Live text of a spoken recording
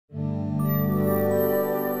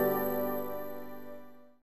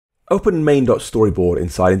Open main.storyboard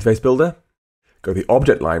inside Interface Builder, go to the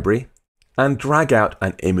Object Library, and drag out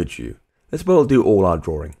an image view. This will do all our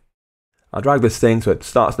drawing. I'll drag this thing so it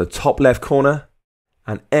starts in the top left corner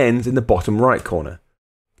and ends in the bottom right corner.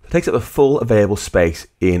 It takes up the full available space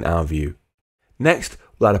in our view. Next,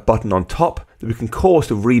 we'll add a button on top that we can cause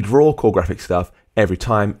to redraw core graphic stuff every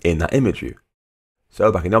time in that image view. So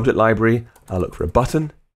back in the Object Library, I'll look for a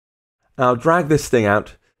button, and I'll drag this thing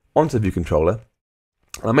out onto the view controller.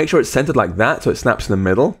 And I'll make sure it's centered like that so it snaps in the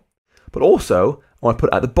middle, but also I want to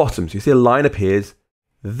put it at the bottom. So you see a line appears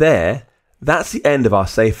there. That's the end of our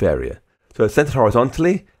safe area. So it's centered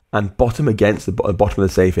horizontally and bottom against the bottom of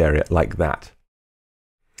the safe area like that.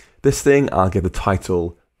 This thing I'll give the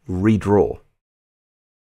title Redraw.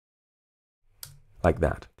 Like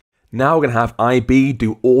that. Now we're going to have IB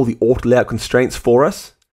do all the auto layout constraints for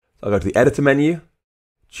us. So I'll go to the editor menu,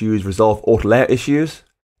 choose resolve auto layout issues,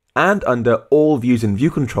 and under all views in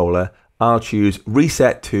view controller, I'll choose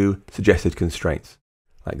reset to suggested constraints.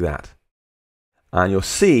 Like that. And you'll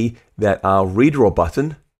see that our redraw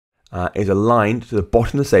button is aligned to the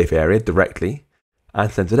bottom of the safe area directly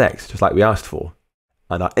and centered X, just like we asked for.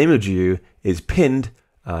 And our image view is pinned,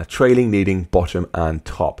 trailing, leading, bottom, and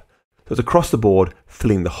top. So it's across the board,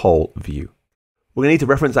 filling the whole view. We're going to need to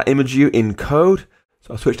reference that image view in code.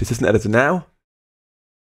 So I'll switch to System Editor now.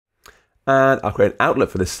 And I'll create an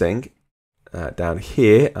outlet for this thing. Down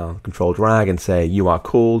here, I'll control drag and say you are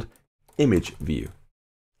called image view.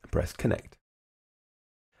 And press connect.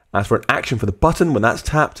 As for an action for the button, when that's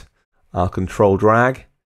tapped, I'll control drag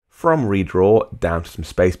from redraw down to some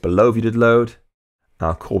space below view did load.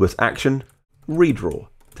 I'll call this action redraw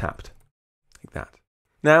tapped. Like that.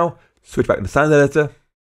 Now, switch back to the standard editor,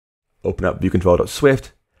 open up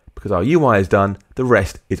viewcontrol.swift. Because our UI is done, the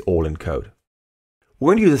rest is all in code.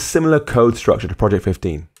 We're going to use a similar code structure to Project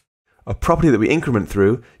 15, a property that we increment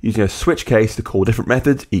through using a switch case to call different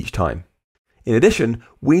methods each time. In addition,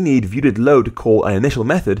 we need viewDidLoad to call an initial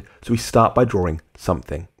method, so we start by drawing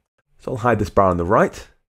something. So I'll hide this bar on the right,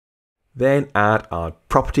 then add our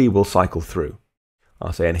property we'll cycle through.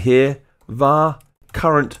 I'll say in here, var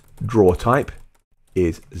current draw type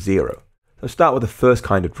is 0. So start with the first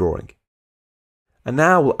kind of drawing. And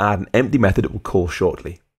now we'll add an empty method that we'll call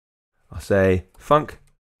shortly. I'll say func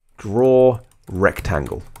draw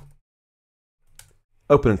rectangle.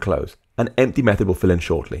 Open and close. An empty method will fill in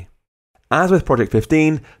shortly. As with Project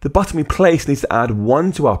 15, the button we place needs to add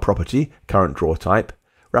 1 to our property, current draw type,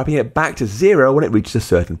 wrapping it back to 0 when it reaches a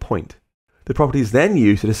certain point. The property is then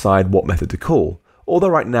used to decide what method to call, although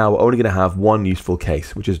right now we're only going to have one useful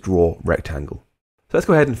case, which is draw rectangle. So let's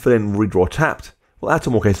go ahead and fill in redraw tapped. We'll add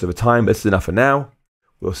some more cases over time, but this is enough for now.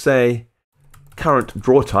 We'll say current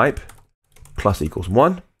draw type plus equals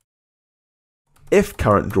 1. If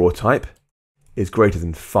current draw type is greater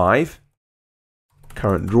than 5,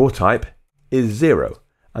 current draw type is 0.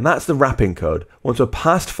 And that's the wrapping code. Once we're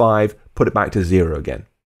past 5, put it back to 0 again.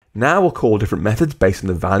 Now we'll call different methods based on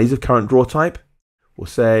the values of current draw type. We'll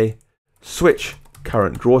say switch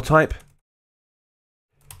current draw type.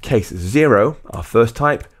 Case 0, our first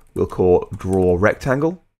type, we'll call draw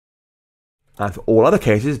rectangle. And for all other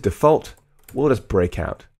cases, default, we'll just break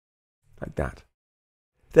out like that.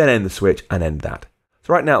 Then end the switch and end that.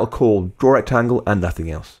 So right now it'll call draw rectangle and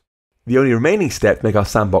nothing else. The only remaining step to make our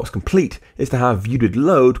sandbox complete is to have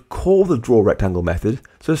viewDidLoad call the draw rectangle method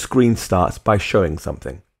so the screen starts by showing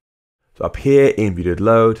something. So up here in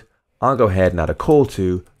viewDidLoad, I'll go ahead and add a call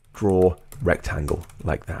to draw rectangle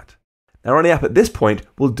like that. Now running up at this point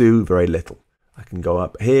will do very little. I can go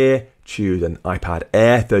up here, choose an iPad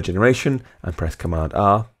Air 3rd generation and press Command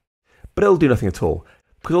R, but it'll do nothing at all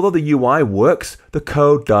because although the UI works, the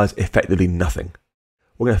code does effectively nothing.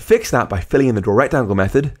 We're going to fix that by filling in the draw rectangle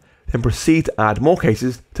method, then proceed to add more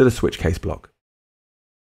cases to the switch case block.